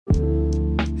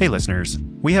Hey listeners,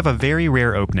 we have a very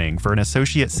rare opening for an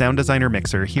associate sound designer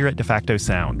mixer here at DeFacto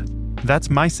Sound. That's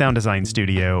my sound design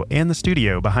studio and the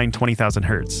studio behind 20,000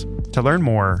 Hertz. To learn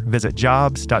more, visit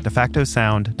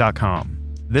jobs.defactosound.com.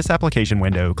 This application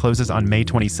window closes on May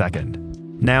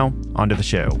 22nd. Now, onto the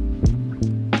show.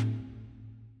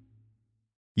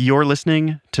 You're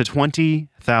listening to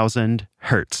 20,000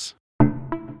 Hertz.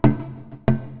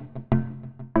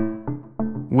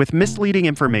 With misleading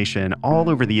information all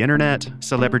over the internet,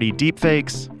 celebrity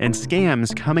deepfakes, and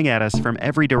scams coming at us from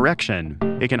every direction,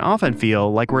 it can often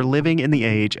feel like we're living in the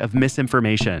age of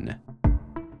misinformation.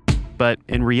 But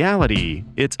in reality,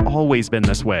 it's always been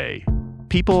this way.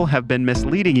 People have been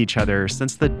misleading each other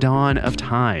since the dawn of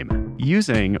time,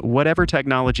 using whatever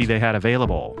technology they had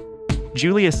available.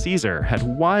 Julius Caesar had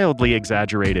wildly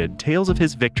exaggerated tales of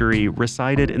his victory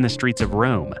recited in the streets of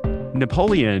Rome.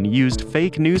 Napoleon used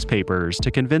fake newspapers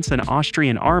to convince an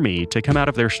Austrian army to come out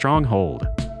of their stronghold.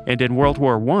 And in World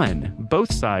War I,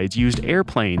 both sides used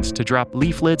airplanes to drop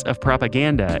leaflets of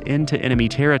propaganda into enemy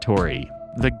territory,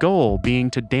 the goal being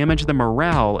to damage the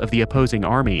morale of the opposing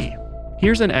army.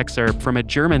 Here's an excerpt from a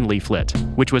German leaflet,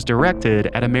 which was directed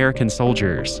at American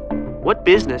soldiers. What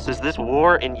business is this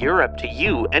war in Europe to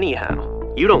you anyhow?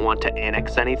 You don't want to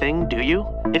annex anything, do you?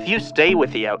 If you stay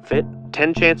with the outfit,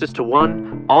 10 chances to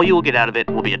 1, all you will get out of it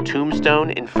will be a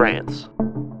tombstone in France.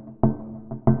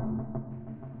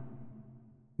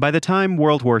 By the time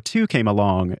World War II came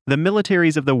along, the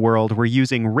militaries of the world were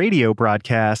using radio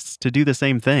broadcasts to do the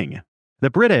same thing. The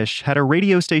British had a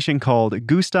radio station called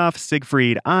Gustav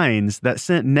Siegfried Eins that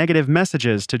sent negative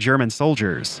messages to German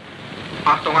soldiers.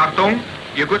 Achtung, Achtung,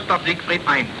 Ihr Gustav Siegfried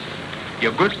Eins.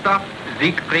 Ihr Gustav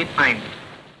Siegfried Eins.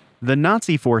 The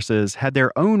Nazi forces had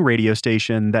their own radio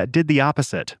station that did the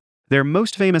opposite. Their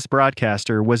most famous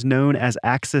broadcaster was known as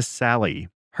Axis Sally.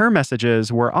 Her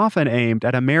messages were often aimed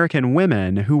at American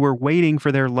women who were waiting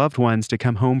for their loved ones to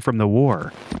come home from the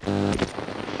war.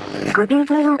 Good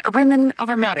evening, women of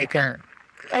America.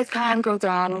 As time goes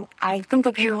on, I think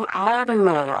of you more and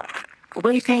more,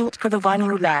 waiting for the one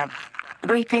you love,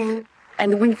 waiting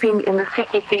and weeping in the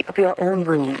secrecy of your own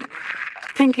room,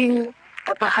 thinking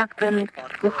of the husband,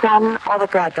 the son, or the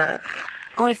brother,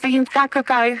 who is being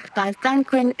sacrificed by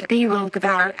Franklin D.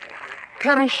 Roosevelt,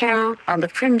 perishing on the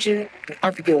fringes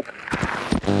of Europe.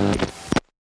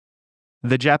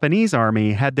 The Japanese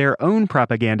army had their own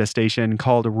propaganda station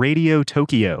called Radio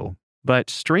Tokyo.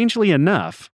 But strangely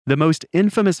enough, the most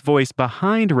infamous voice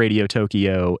behind Radio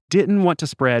Tokyo didn't want to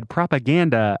spread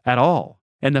propaganda at all.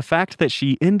 And the fact that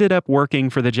she ended up working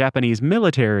for the Japanese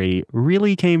military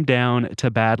really came down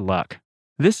to bad luck.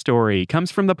 This story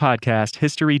comes from the podcast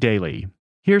History Daily.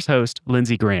 Here's host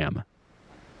Lindsey Graham.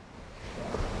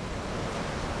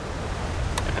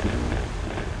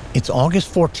 It's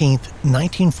August 14th,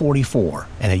 1944,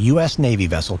 and a U.S. Navy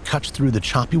vessel cuts through the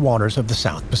choppy waters of the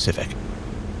South Pacific.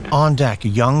 On deck, a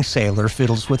young sailor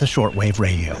fiddles with a shortwave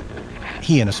radio.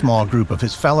 He and a small group of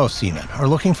his fellow seamen are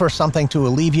looking for something to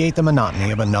alleviate the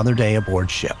monotony of another day aboard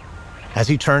ship. As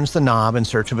he turns the knob in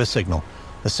search of a signal,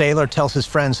 the sailor tells his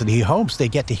friends that he hopes they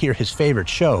get to hear his favorite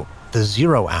show, The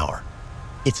 0 Hour.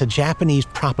 It's a Japanese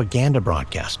propaganda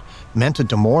broadcast meant to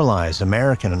demoralize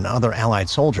American and other Allied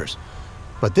soldiers.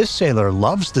 But this sailor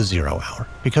loves The 0 Hour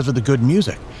because of the good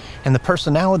music and the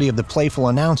personality of the playful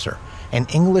announcer, an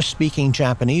English-speaking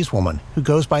Japanese woman who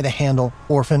goes by the handle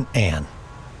Orphan Ann.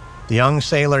 The young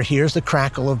sailor hears the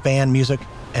crackle of band music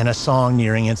and a song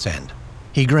nearing its end.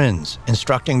 He grins,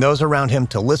 instructing those around him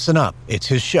to listen up. It's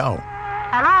his show.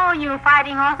 Hello, you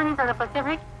fighting orphans of the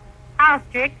Pacific. How's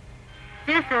Strick?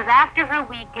 This is after her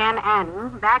weekend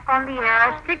and back on the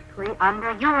air strictly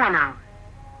under UN hours.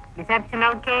 Reception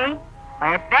okay?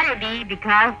 Well, it better be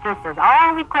because this is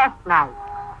all request night.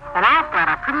 And I've got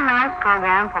a pretty nice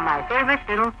program for my favorite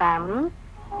little family,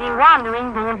 the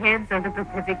wandering boneheads of the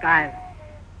Pacific Islands.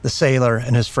 The sailor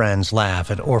and his friends laugh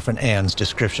at Orphan Ann's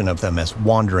description of them as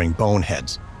wandering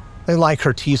boneheads. They like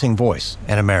her teasing voice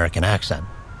and American accent.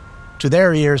 To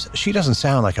their ears, she doesn't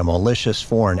sound like a malicious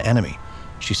foreign enemy.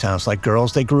 She sounds like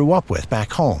girls they grew up with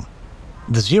back home.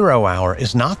 The 0 Hour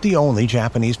is not the only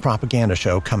Japanese propaganda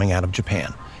show coming out of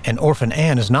Japan, and Orphan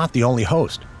Ann is not the only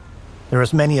host. There are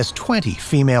as many as 20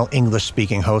 female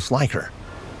English-speaking hosts like her.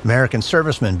 American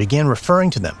servicemen begin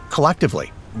referring to them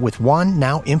collectively with one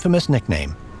now infamous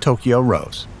nickname, Tokyo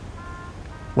Rose.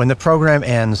 When the program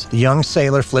ends, the young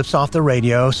sailor flips off the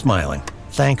radio, smiling,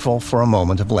 thankful for a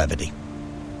moment of levity.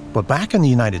 But back in the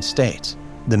United States,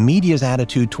 the media's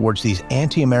attitude towards these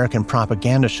anti-American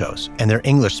propaganda shows and their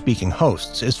English-speaking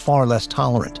hosts is far less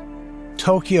tolerant.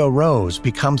 Tokyo Rose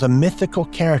becomes a mythical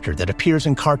character that appears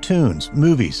in cartoons,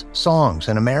 movies, songs,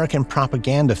 and American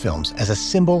propaganda films as a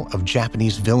symbol of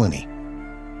Japanese villainy.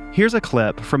 Here's a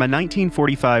clip from a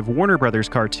 1945 Warner Brothers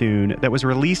cartoon that was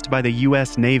released by the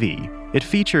U.S. Navy. It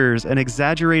features an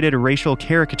exaggerated racial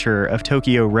caricature of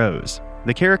Tokyo Rose.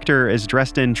 The character is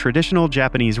dressed in traditional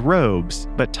Japanese robes,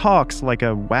 but talks like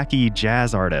a wacky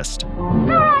jazz artist.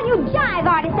 How are all you jazz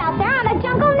artists out there on the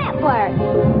Jungle Network?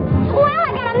 Well,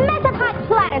 I got a mess of hot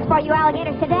platters for you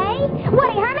alligators today.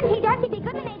 Woody Herman, T. Darcy, B.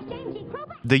 Goodman, H. James G.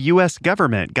 Krupa. The U.S.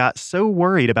 government got so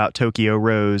worried about Tokyo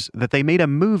Rose that they made a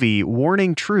movie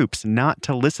warning troops not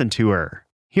to listen to her.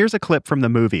 Here's a clip from the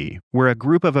movie, where a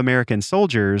group of American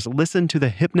soldiers listen to the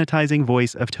hypnotizing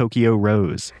voice of Tokyo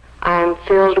Rose. I'm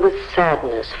filled with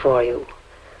sadness for you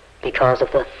because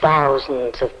of the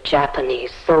thousands of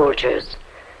Japanese soldiers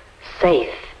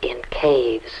safe in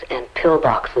caves and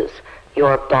pillboxes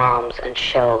your bombs and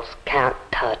shells can't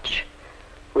touch,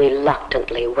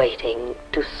 reluctantly waiting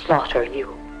to slaughter you.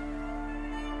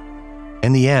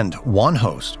 In the end, one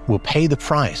host will pay the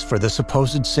price for the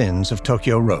supposed sins of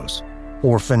Tokyo Rose,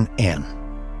 Orphan Ann.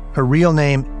 Her real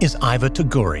name is Iva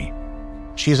Toguri.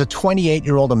 She is a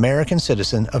 28-year-old American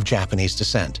citizen of Japanese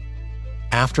descent.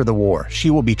 After the war, she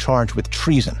will be charged with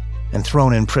treason and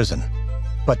thrown in prison.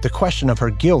 But the question of her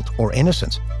guilt or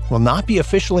innocence will not be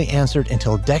officially answered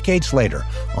until decades later,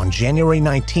 on January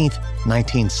 19,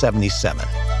 1977.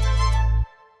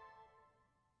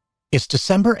 It's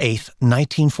December 8,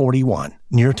 1941,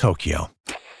 near Tokyo.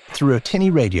 Through a tinny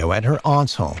radio at her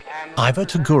aunt's home, Iva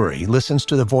Toguri listens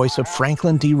to the voice of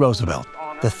Franklin D. Roosevelt,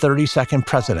 the 32nd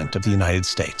President of the United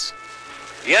States.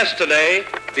 Yesterday,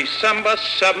 December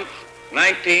 7th,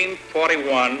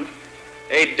 1941,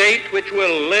 a date which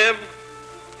will live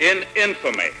in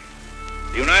infamy.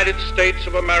 The United States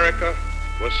of America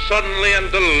was suddenly and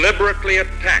deliberately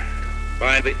attacked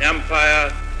by the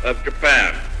Empire of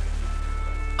Japan.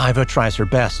 Iva tries her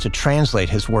best to translate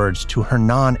his words to her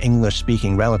non-English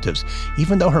speaking relatives,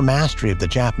 even though her mastery of the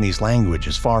Japanese language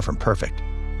is far from perfect.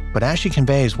 But as she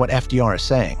conveys what FDR is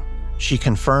saying, she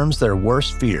confirms their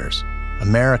worst fears.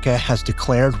 America has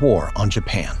declared war on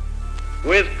Japan.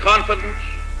 With confidence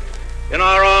in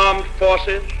our armed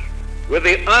forces, with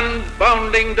the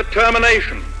unbounding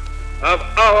determination of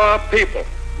our people,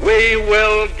 we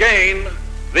will gain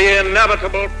the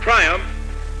inevitable triumph.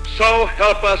 So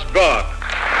help us God.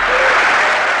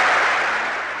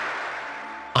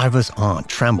 Iva's aunt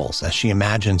trembles as she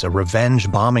imagines a revenge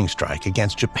bombing strike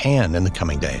against Japan in the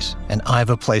coming days, and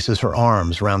Iva places her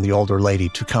arms around the older lady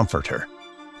to comfort her.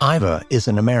 Iva is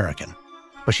an American,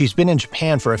 but she's been in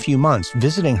Japan for a few months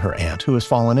visiting her aunt who has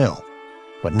fallen ill.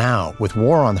 But now, with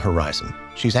war on the horizon,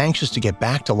 she's anxious to get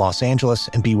back to Los Angeles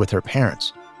and be with her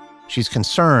parents. She's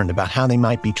concerned about how they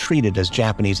might be treated as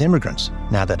Japanese immigrants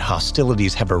now that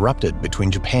hostilities have erupted between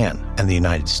Japan and the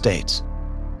United States.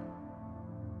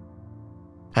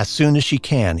 As soon as she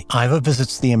can, Iva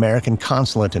visits the American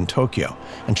consulate in Tokyo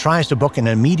and tries to book an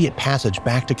immediate passage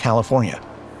back to California.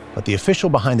 But the official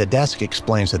behind the desk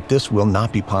explains that this will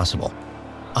not be possible.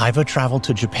 Iva traveled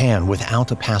to Japan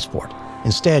without a passport,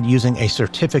 instead using a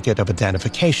certificate of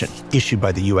identification issued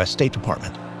by the U.S. State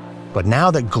Department. But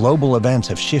now that global events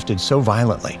have shifted so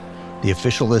violently, the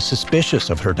official is suspicious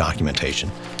of her documentation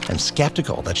and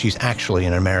skeptical that she's actually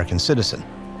an American citizen.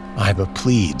 Iva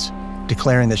pleads,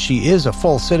 declaring that she is a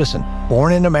full citizen,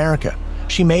 born in America.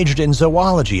 She majored in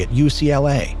zoology at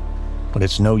UCLA. But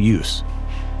it's no use.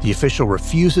 The official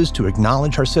refuses to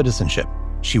acknowledge her citizenship.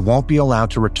 She won't be allowed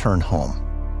to return home.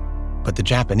 But the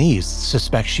Japanese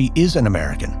suspect she is an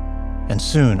American. And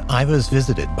soon, Iva is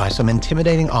visited by some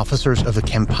intimidating officers of the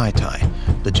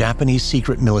Kempeitai, the Japanese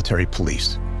secret military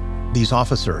police. These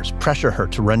officers pressure her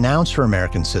to renounce her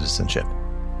American citizenship.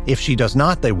 If she does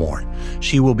not, they warn,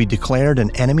 she will be declared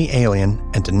an enemy alien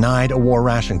and denied a war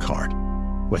ration card.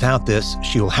 Without this,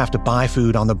 she will have to buy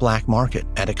food on the black market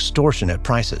at extortionate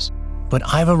prices. But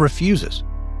Iva refuses.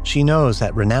 She knows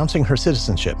that renouncing her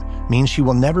citizenship means she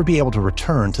will never be able to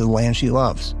return to the land she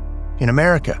loves. In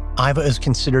America, Iva is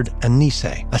considered a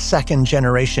Nisei, a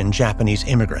second-generation Japanese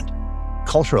immigrant.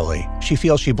 Culturally, she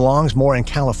feels she belongs more in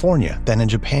California than in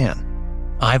Japan.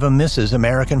 Iva misses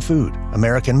American food,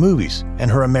 American movies, and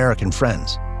her American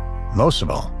friends. Most of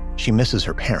all, she misses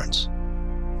her parents.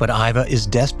 But Iva is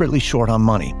desperately short on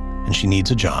money, and she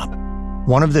needs a job.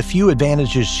 One of the few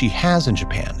advantages she has in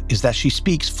Japan is that she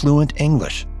speaks fluent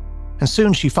English. And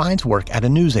soon she finds work at a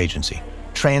news agency,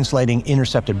 translating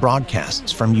intercepted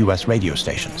broadcasts from U.S. radio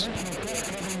stations.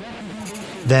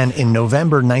 Then in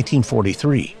November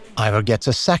 1943, Iva gets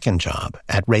a second job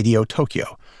at Radio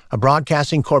Tokyo, a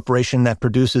broadcasting corporation that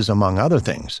produces, among other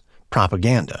things,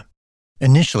 propaganda.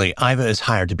 Initially, Iva is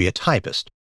hired to be a typist,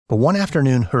 but one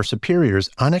afternoon her superiors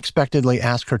unexpectedly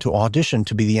ask her to audition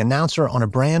to be the announcer on a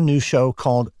brand new show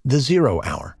called The 0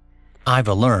 Hour.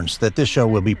 Iva learns that this show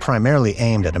will be primarily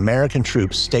aimed at American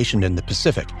troops stationed in the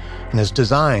Pacific and is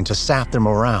designed to sap their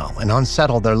morale and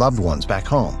unsettle their loved ones back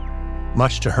home.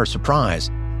 Much to her surprise,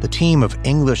 the team of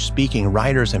English-speaking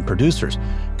writers and producers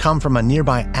come from a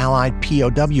nearby Allied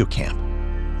POW camp.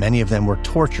 Many of them were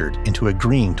tortured into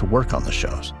agreeing to work on the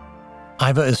shows.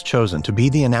 Iva is chosen to be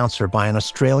the announcer by an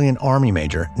Australian Army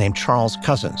major named Charles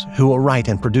Cousins, who will write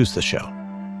and produce the show.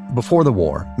 Before the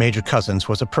war, Major Cousins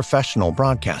was a professional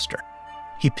broadcaster.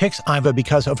 He picks Iva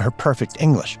because of her perfect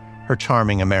English, her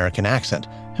charming American accent,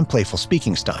 and playful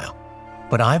speaking style.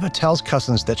 But Iva tells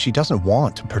Cousins that she doesn't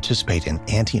want to participate in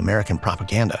anti-American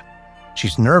propaganda.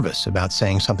 She's nervous about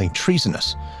saying something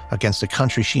treasonous against a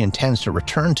country she intends to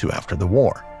return to after the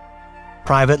war.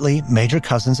 Privately, Major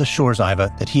Cousins assures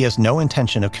Iva that he has no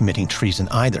intention of committing treason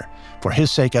either, for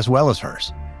his sake as well as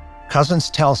hers.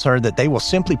 Cousins tells her that they will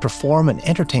simply perform an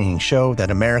entertaining show that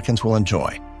Americans will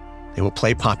enjoy. They will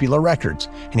play popular records,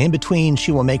 and in between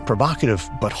she will make provocative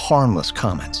but harmless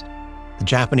comments. The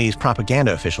Japanese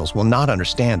propaganda officials will not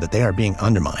understand that they are being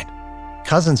undermined.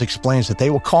 Cousins explains that they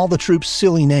will call the troops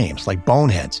silly names like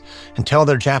boneheads and tell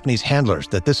their Japanese handlers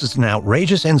that this is an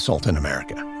outrageous insult in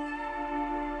America.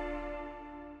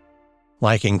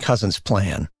 Liking Cousins'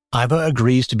 plan, Iva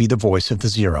agrees to be the voice of the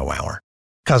 0 Hour.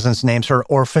 Cousins names her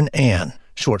Orphan Ann,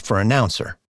 short for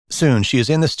announcer. Soon, she is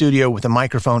in the studio with a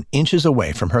microphone inches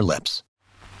away from her lips.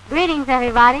 Greetings,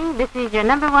 everybody. This is your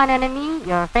number one enemy,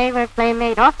 your favorite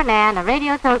playmate, Orphan Ann of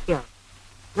Radio Tokyo.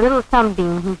 The little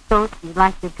sunbeam whose throat you'd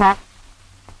like to cut.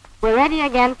 We're ready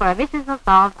again for a vicious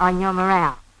assault on your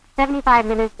morale. 75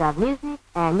 minutes of music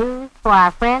and news for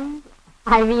our friends,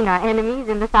 our enemies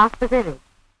in the South Pacific.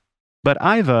 But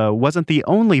Iva wasn't the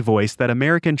only voice that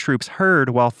American troops heard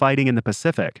while fighting in the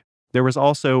Pacific. There was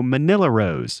also Manila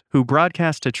Rose, who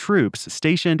broadcast to troops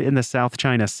stationed in the South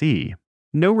China Sea.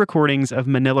 No recordings of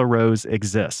Manila Rose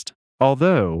exist,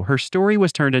 although her story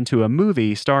was turned into a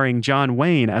movie starring John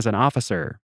Wayne as an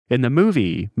officer. In the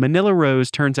movie, Manila Rose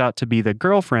turns out to be the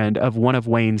girlfriend of one of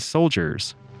Wayne's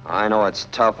soldiers. I know it's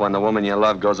tough when the woman you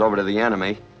love goes over to the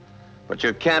enemy, but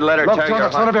you can't let her Look, tear John, your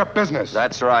it's none of your business.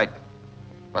 That's right.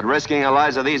 But risking the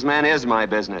lives of these men is my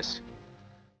business.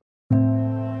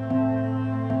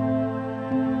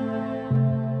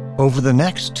 Over the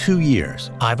next 2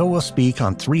 years, Iva will speak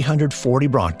on 340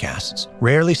 broadcasts,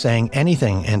 rarely saying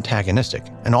anything antagonistic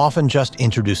and often just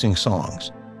introducing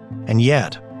songs. And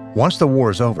yet, once the war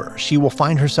is over, she will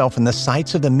find herself in the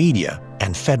sights of the media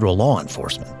and federal law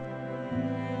enforcement.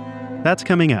 That's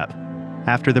coming up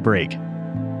after the break.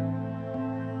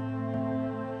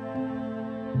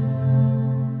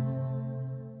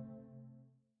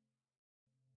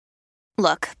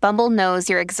 Look, Bumble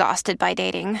knows you're exhausted by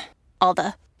dating. All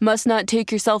the must not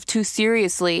take yourself too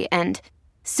seriously and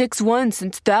 6'1"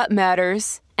 since that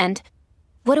matters. And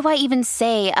what do I even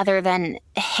say other than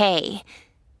hey?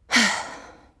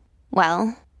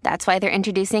 Well, that's why they're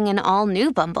introducing an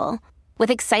all-new Bumble with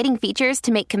exciting features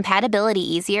to make compatibility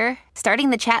easier, starting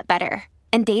the chat better,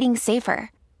 and dating safer.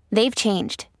 They've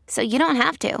changed, so you don't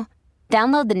have to.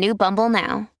 Download the new Bumble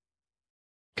now.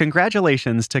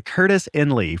 Congratulations to Curtis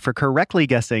Inley for correctly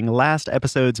guessing last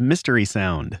episode's mystery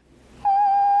sound.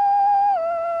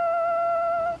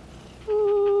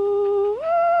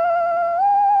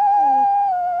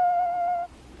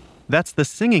 That's the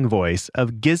singing voice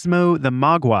of Gizmo the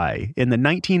Mogwai in the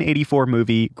 1984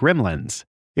 movie Gremlins.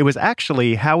 It was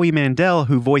actually Howie Mandel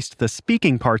who voiced the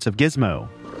speaking parts of Gizmo.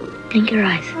 Blink your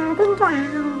eyes.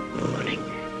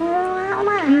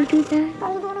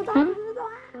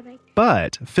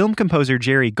 But film composer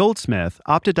Jerry Goldsmith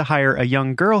opted to hire a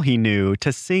young girl he knew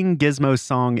to sing Gizmo's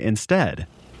song instead.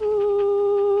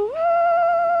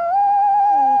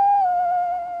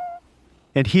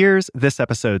 And here's this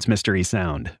episode's mystery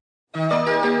sound.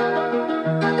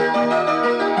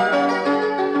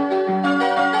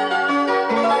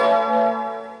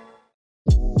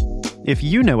 If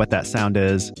you know what that sound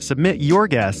is, submit your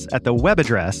guess at the web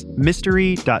address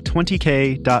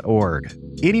mystery.20k.org.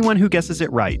 Anyone who guesses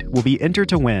it right will be entered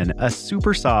to win a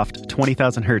super soft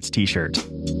 20,000 Hertz t-shirt.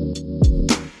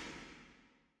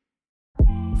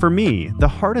 For me, the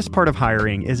hardest part of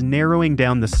hiring is narrowing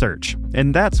down the search,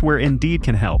 and that's where Indeed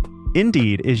can help.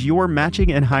 Indeed is your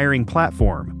matching and hiring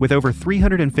platform with over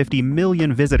 350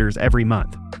 million visitors every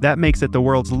month. That makes it the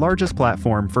world's largest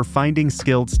platform for finding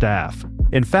skilled staff.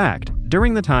 In fact,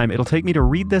 during the time it'll take me to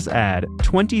read this ad,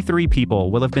 23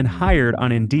 people will have been hired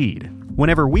on Indeed.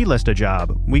 Whenever we list a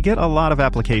job, we get a lot of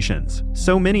applications.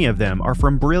 So many of them are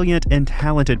from brilliant and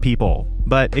talented people.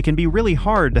 But it can be really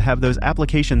hard to have those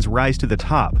applications rise to the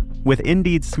top. With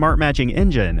Indeed's Smart Matching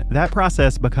Engine, that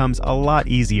process becomes a lot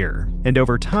easier. And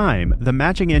over time, the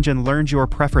matching engine learns your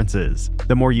preferences.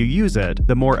 The more you use it,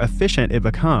 the more efficient it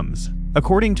becomes.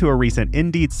 According to a recent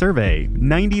Indeed survey,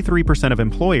 93% of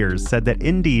employers said that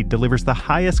Indeed delivers the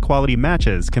highest quality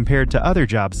matches compared to other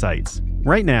job sites.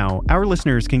 Right now, our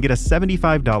listeners can get a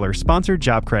 $75 sponsored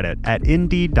job credit at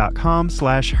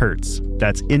Indeed.com/Hertz.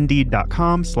 That's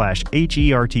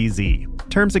Indeed.com/HERTZ.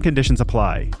 Terms and conditions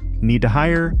apply. Need to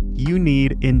hire? You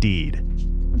need Indeed.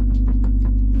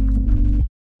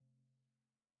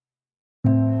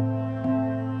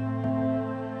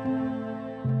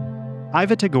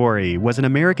 Iva Tagore was an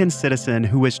American citizen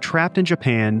who was trapped in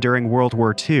Japan during World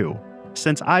War II.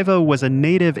 Since Iva was a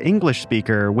native English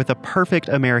speaker with a perfect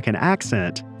American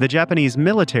accent, the Japanese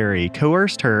military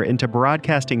coerced her into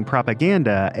broadcasting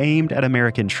propaganda aimed at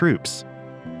American troops.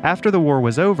 After the war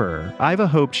was over, Iva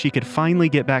hoped she could finally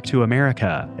get back to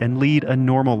America and lead a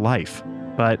normal life.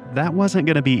 But that wasn't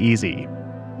going to be easy.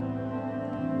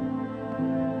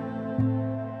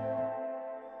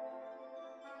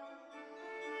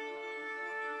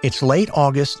 It's late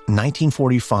August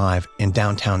 1945 in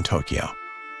downtown Tokyo.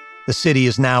 The city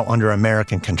is now under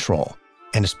American control,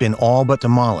 and it's been all but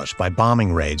demolished by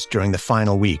bombing raids during the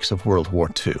final weeks of World War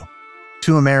II.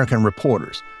 Two American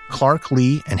reporters, Clark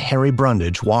Lee and Harry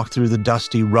Brundage, walked through the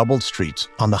dusty, rubbled streets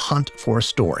on the hunt for a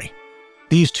story.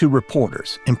 These two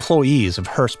reporters, employees of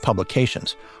Hearst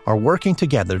Publications, are working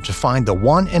together to find the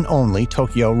one and only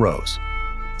Tokyo Rose.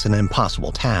 It's an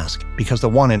impossible task because the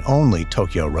one and only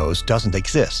Tokyo Rose doesn't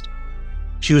exist.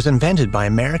 She was invented by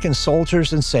American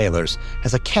soldiers and sailors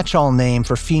as a catch-all name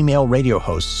for female radio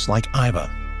hosts like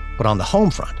Iva. But on the home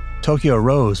front, Tokyo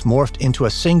Rose morphed into a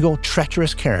single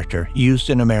treacherous character used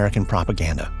in American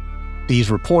propaganda. These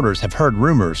reporters have heard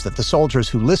rumors that the soldiers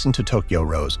who listened to Tokyo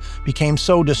Rose became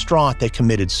so distraught they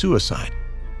committed suicide.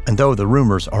 And though the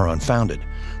rumors are unfounded,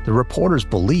 the reporters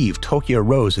believe Tokyo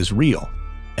Rose is real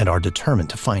and are determined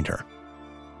to find her.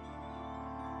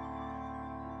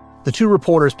 The two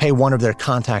reporters pay one of their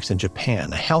contacts in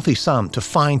Japan a healthy sum to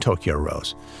find Tokyo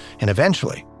Rose, and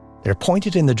eventually, they're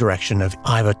pointed in the direction of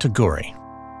Iva Tagore.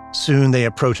 Soon they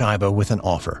approach Iva with an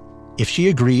offer. If she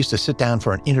agrees to sit down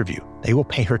for an interview, they will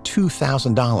pay her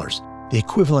 $2,000, the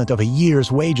equivalent of a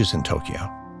year's wages in Tokyo.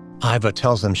 Iva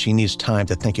tells them she needs time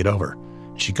to think it over.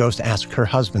 She goes to ask her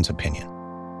husband's opinion.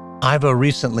 Iva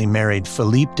recently married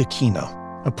Felipe de Quino,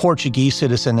 a Portuguese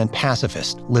citizen and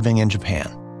pacifist living in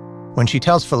Japan. When she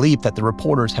tells Felipe that the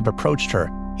reporters have approached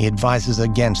her, he advises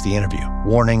against the interview,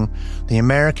 warning, the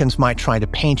Americans might try to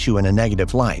paint you in a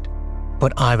negative light.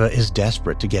 But Iva is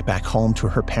desperate to get back home to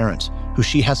her parents, who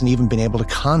she hasn't even been able to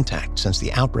contact since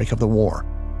the outbreak of the war.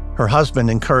 Her husband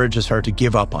encourages her to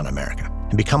give up on America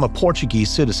and become a Portuguese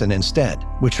citizen instead,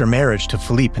 which her marriage to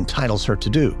Felipe entitles her to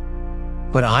do.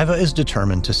 But Iva is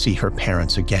determined to see her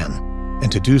parents again, and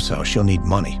to do so, she'll need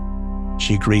money.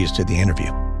 She agrees to the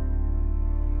interview.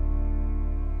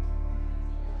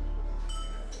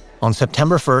 On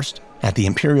September 1st, at the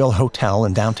Imperial Hotel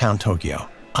in downtown Tokyo,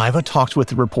 Iva talks with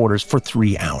the reporters for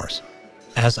 3 hours.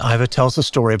 As Iva tells the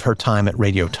story of her time at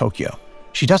Radio Tokyo,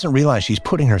 she doesn't realize she's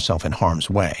putting herself in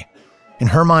harm's way. In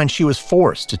her mind, she was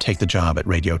forced to take the job at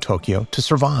Radio Tokyo to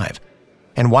survive.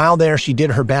 And while there, she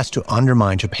did her best to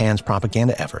undermine Japan's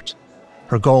propaganda efforts.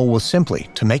 Her goal was simply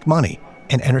to make money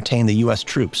and entertain the U.S.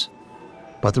 troops.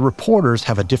 But the reporters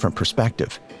have a different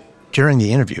perspective. During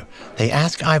the interview, they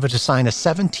ask Iva to sign a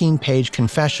 17-page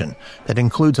confession that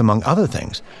includes, among other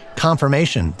things,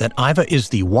 confirmation that Iva is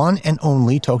the one and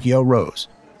only Tokyo Rose.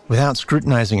 Without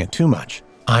scrutinizing it too much,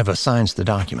 Iva signs the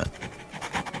document.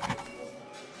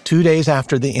 2 days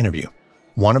after the interview,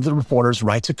 one of the reporters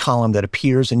writes a column that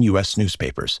appears in U.S.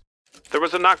 newspapers. There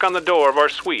was a knock on the door of our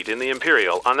suite in the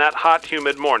Imperial on that hot,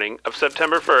 humid morning of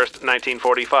September 1st,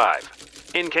 1945.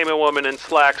 In came a woman in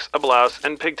slacks, a blouse,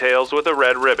 and pigtails with a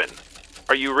red ribbon.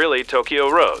 "Are you really Tokyo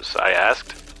Rose?" I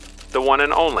asked. "The one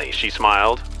and only," she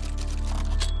smiled.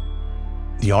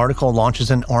 The article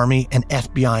launches an Army and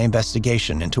FBI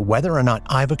investigation into whether or not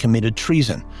Iva committed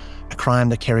treason, a crime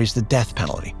that carries the death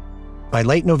penalty. By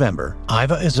late November,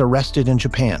 Iva is arrested in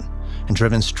Japan and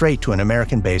driven straight to an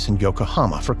American base in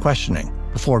Yokohama for questioning,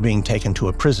 before being taken to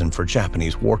a prison for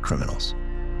Japanese war criminals.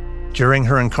 During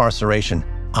her incarceration,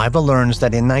 Iva learns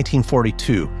that in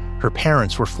 1942, her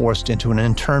parents were forced into an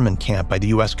internment camp by the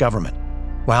U.S. government.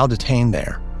 While detained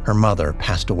there, her mother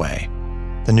passed away.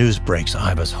 The news breaks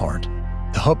Iva's heart.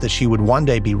 The hope that she would one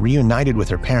day be reunited with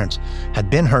her parents had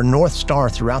been her North Star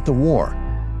throughout the war.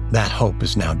 that hope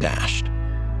is now dashed.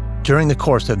 During the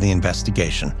course of the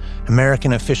investigation,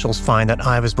 American officials find that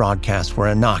Iva's broadcasts were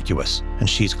innocuous and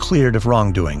she's cleared of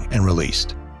wrongdoing and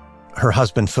released. Her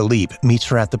husband, Philippe, meets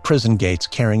her at the prison gates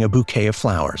carrying a bouquet of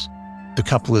flowers. The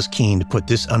couple is keen to put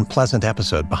this unpleasant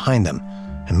episode behind them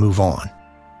and move on.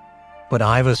 But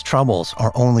Iva's troubles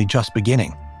are only just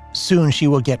beginning. Soon she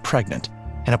will get pregnant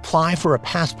and apply for a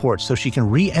passport so she can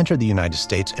re-enter the United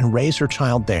States and raise her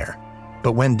child there.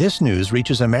 But when this news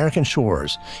reaches American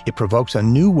shores, it provokes a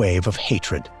new wave of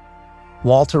hatred.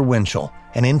 Walter Winchell,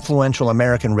 an influential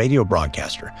American radio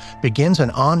broadcaster, begins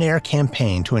an on-air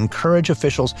campaign to encourage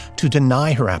officials to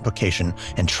deny her application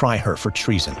and try her for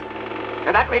treason.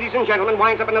 And that, ladies and gentlemen,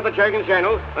 winds up another Jergens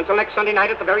Journal until next Sunday night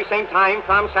at the very same time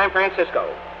from San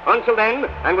Francisco. Until then,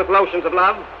 and with lotions of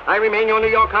love, I remain your New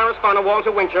York correspondent,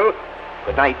 Walter Winchell.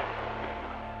 Good night.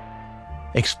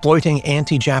 Exploiting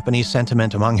anti-Japanese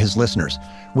sentiment among his listeners,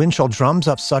 Winchell drums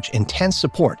up such intense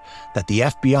support that the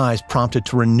FBI is prompted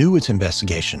to renew its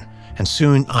investigation, and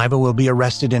soon Iva will be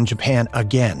arrested in Japan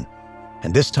again.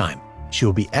 And this time, she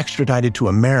will be extradited to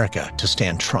America to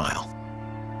stand trial.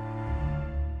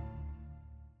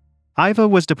 Iva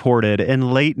was deported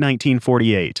in late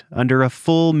 1948 under a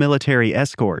full military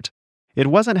escort. It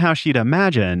wasn't how she'd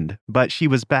imagined, but she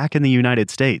was back in the United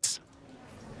States.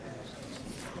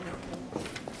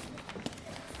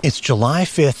 It's July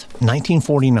 5th,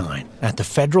 1949, at the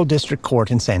Federal District Court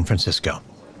in San Francisco.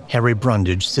 Harry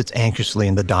Brundage sits anxiously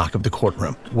in the dock of the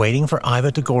courtroom, waiting for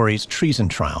Iva Tagori's treason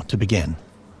trial to begin.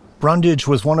 Brundage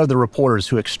was one of the reporters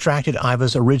who extracted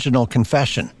Iva's original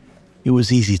confession. It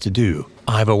was easy to do.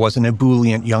 Iva was an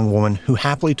ebullient young woman who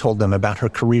happily told them about her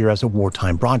career as a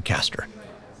wartime broadcaster.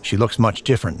 She looks much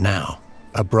different now,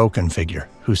 a broken figure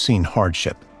who's seen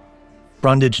hardship.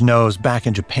 Brundage knows back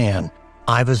in Japan,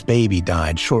 Iva's baby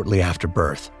died shortly after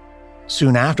birth.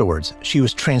 Soon afterwards, she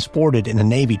was transported in a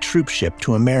Navy troop ship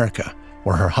to America,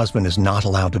 where her husband is not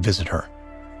allowed to visit her.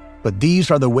 But these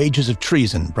are the wages of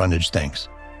treason, Brundage thinks.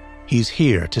 He's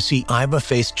here to see Iva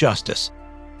face justice,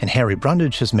 and Harry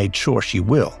Brundage has made sure she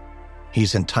will.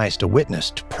 He's enticed a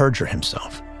witness to perjure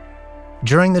himself.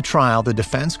 During the trial, the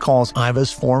defense calls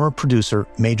Iva's former producer,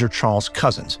 Major Charles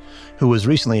Cousins, who was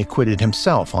recently acquitted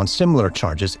himself on similar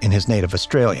charges in his native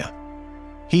Australia.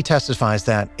 He testifies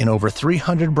that in over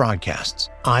 300 broadcasts,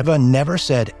 Iva never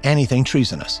said anything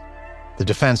treasonous. The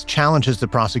defense challenges the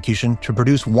prosecution to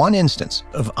produce one instance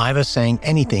of Iva saying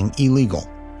anything illegal.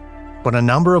 But a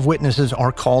number of witnesses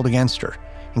are called against her,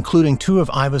 including two of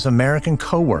Iva's American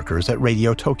co-workers at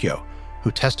Radio Tokyo, who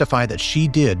testify that she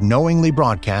did knowingly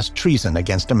broadcast treason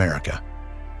against America.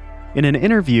 In an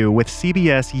interview with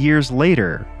CBS years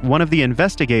later, one of the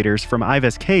investigators from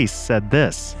Iva's case said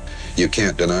this: "You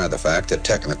can't deny the fact that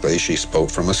technically she spoke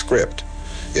from a script.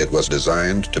 It was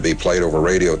designed to be played over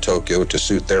Radio Tokyo to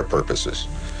suit their purposes.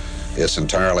 It's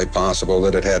entirely possible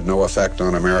that it had no effect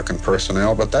on American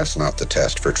personnel, but that's not the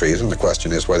test for treason. The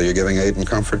question is whether you're giving aid and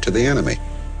comfort to the enemy."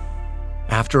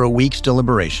 After a week's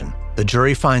deliberation, the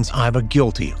jury finds Iva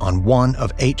guilty on one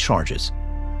of 8 charges.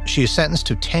 She is sentenced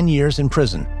to 10 years in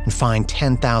prison and fined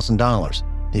 $10,000,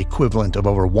 the equivalent of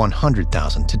over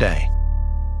 $100,000 today.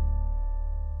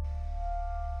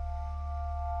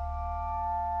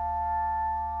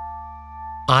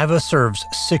 Iva serves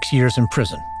 6 years in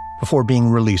prison before being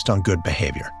released on good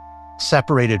behavior.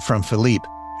 Separated from Philippe,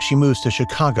 she moves to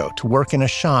Chicago to work in a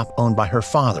shop owned by her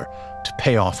father to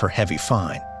pay off her heavy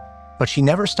fine. But she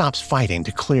never stops fighting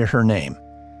to clear her name.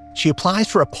 She applies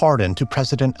for a pardon to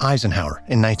President Eisenhower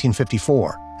in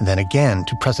 1954, and then again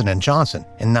to President Johnson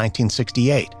in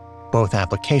 1968. Both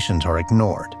applications are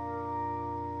ignored.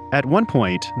 At one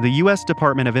point, the U.S.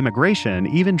 Department of Immigration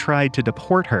even tried to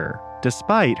deport her,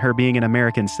 despite her being an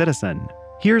American citizen.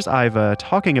 Here's Iva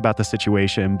talking about the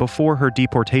situation before her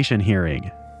deportation hearing.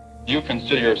 Do you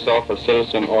consider yourself a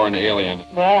citizen or an alien?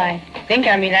 Well, I think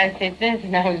I'm a United States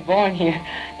citizen. I was born here.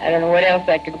 I don't know what else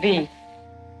I could be.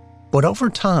 But over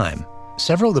time,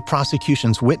 several of the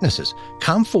prosecution's witnesses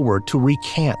come forward to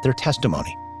recant their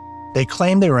testimony. They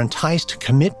claim they were enticed to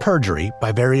commit perjury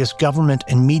by various government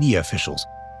and media officials,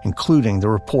 including the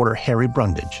reporter Harry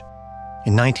Brundage.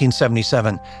 In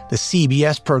 1977, the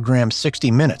CBS program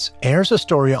 60 Minutes airs a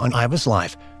story on Iva's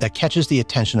life that catches the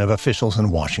attention of officials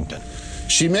in Washington.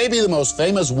 She may be the most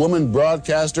famous woman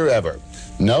broadcaster ever.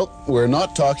 Nope, we're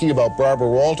not talking about Barbara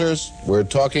Walters. We're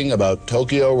talking about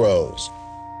Tokyo Rose.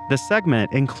 The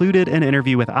segment included an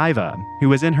interview with Iva, who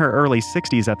was in her early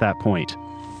 60s at that point.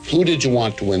 Who did you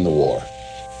want to win the war?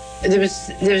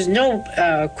 There's no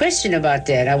question about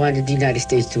that. I wanted the United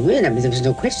States to win. I mean, there was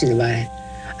no question about it.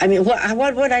 I mean,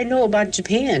 what I know about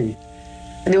Japan?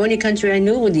 The only country I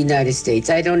knew was the United States.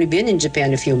 I'd only been in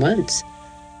Japan a few months.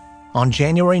 On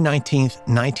January 19,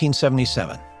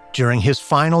 1977, during his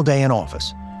final day in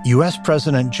office, U.S.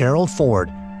 President Gerald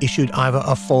Ford issued Iva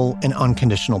a full and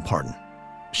unconditional pardon.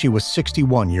 She was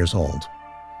 61 years old.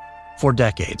 For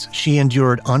decades, she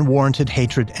endured unwarranted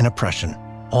hatred and oppression,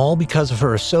 all because of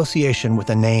her association with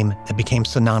a name that became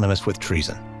synonymous with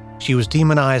treason. She was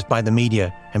demonized by the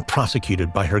media and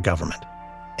prosecuted by her government.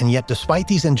 And yet, despite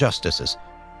these injustices,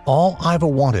 all Iva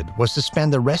wanted was to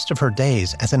spend the rest of her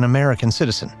days as an American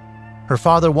citizen. Her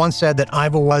father once said that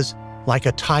Iva was like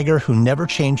a tiger who never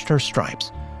changed her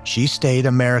stripes. She stayed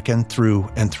American through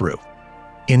and through.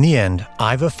 In the end,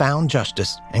 Iva found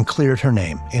justice and cleared her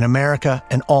name in America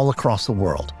and all across the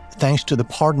world, thanks to the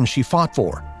pardon she fought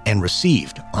for and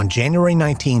received on January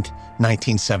 19,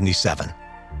 1977.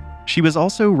 She was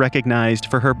also recognized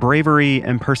for her bravery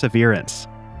and perseverance.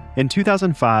 In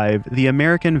 2005, the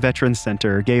American Veterans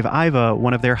Center gave Iva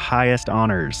one of their highest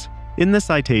honors. In the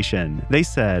citation, they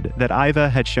said that Iva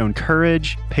had shown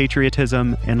courage,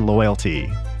 patriotism, and loyalty.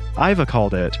 Iva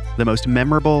called it the most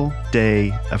memorable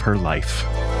day of her life.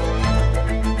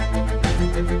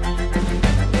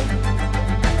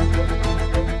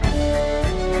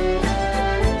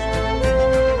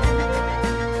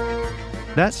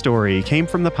 That story came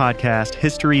from the podcast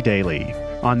History Daily.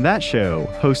 On that show,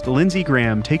 host Lindsey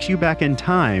Graham takes you back in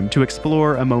time to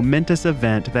explore a momentous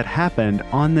event that happened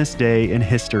on this day in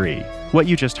history. What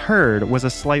you just heard was a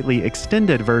slightly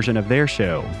extended version of their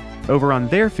show. Over on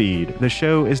their feed, the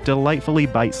show is delightfully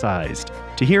bite-sized.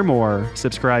 To hear more,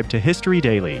 subscribe to History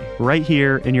Daily right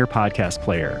here in your podcast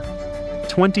player.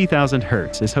 20,000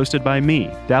 Hertz is hosted by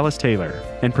me, Dallas Taylor,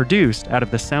 and produced out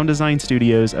of the sound design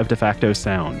studios of DeFacto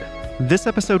Sound. This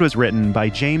episode was written by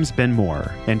James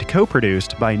Benmore and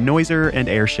co-produced by Noiser and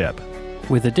Airship.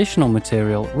 With additional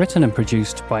material written and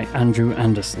produced by Andrew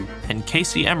Anderson and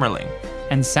Casey Emmerling.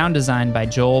 And sound designed by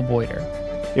Joel Boyder.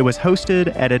 It was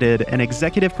hosted, edited, and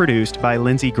executive produced by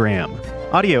Lindsey Graham.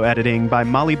 Audio editing by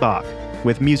Molly Bach,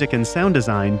 with music and sound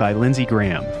design by Lindsey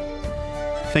Graham.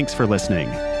 Thanks for listening.